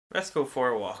Let's go for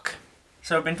a walk.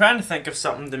 So I've been trying to think of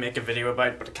something to make a video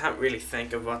about, but I can't really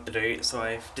think of what to do, so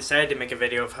I've decided to make a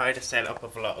video of how to set up a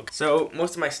vlog. So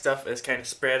most of my stuff is kind of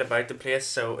spread about the place,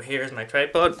 so here's my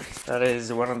tripod. That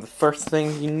is one of the first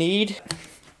things you need.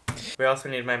 We also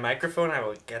need my microphone. I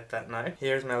will get that now.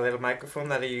 Here's my little microphone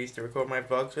that I use to record my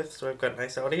vlogs with, so I've got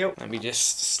nice audio. Let me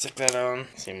just stick that on.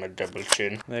 See my double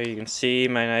chin. There you can see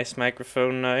my nice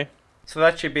microphone now. So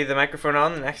that should be the microphone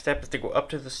on. The next step is to go up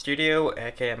to the studio,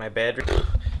 aka my bedroom.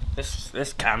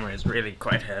 This camera is really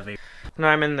quite heavy. Now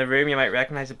I'm in the room. You might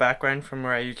recognize the background from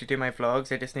where I usually do my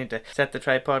vlogs. I just need to set the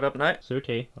tripod up now.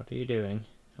 Suti, what are you doing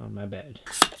on my bed?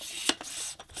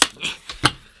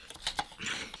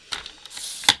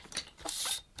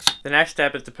 The next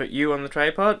step is to put you on the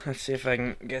tripod. Let's see if I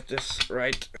can get this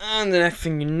right. And the next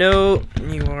thing you know,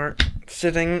 you are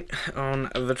sitting on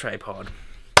the tripod.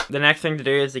 The next thing to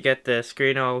do is to get the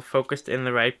screen all focused in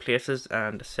the right places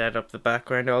and set up the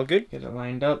background all good. Get it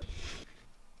lined up.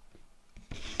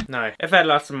 Now, if I had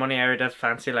lots of money, I would have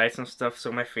fancy lights and stuff so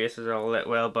my face is all lit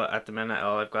well, but at the minute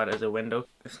all I've got is a window.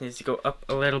 This needs to go up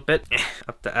a little bit,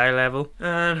 up to eye level.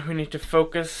 And we need to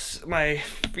focus my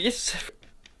face.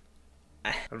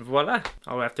 And voila,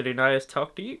 all we have to do now is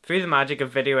talk to you. Through the magic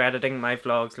of video editing, my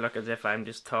vlogs look as if I'm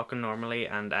just talking normally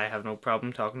and I have no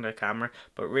problem talking to the camera.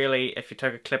 But really, if you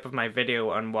took a clip of my video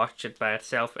and watched it by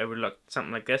itself, it would look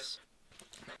something like this.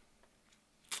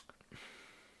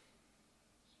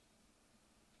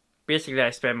 Basically, I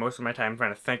spend most of my time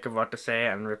trying to think of what to say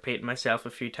and repeat myself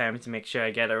a few times to make sure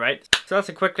I get it right. So that's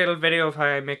a quick little video of how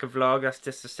I make a vlog. That's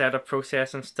just the setup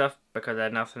process and stuff because I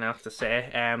had nothing else to say.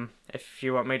 If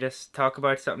you want me to talk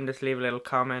about something, just leave a little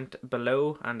comment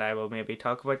below and I will maybe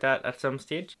talk about that at some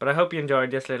stage. But I hope you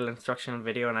enjoyed this little instructional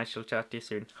video and I shall chat to you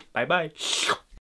soon. Bye bye!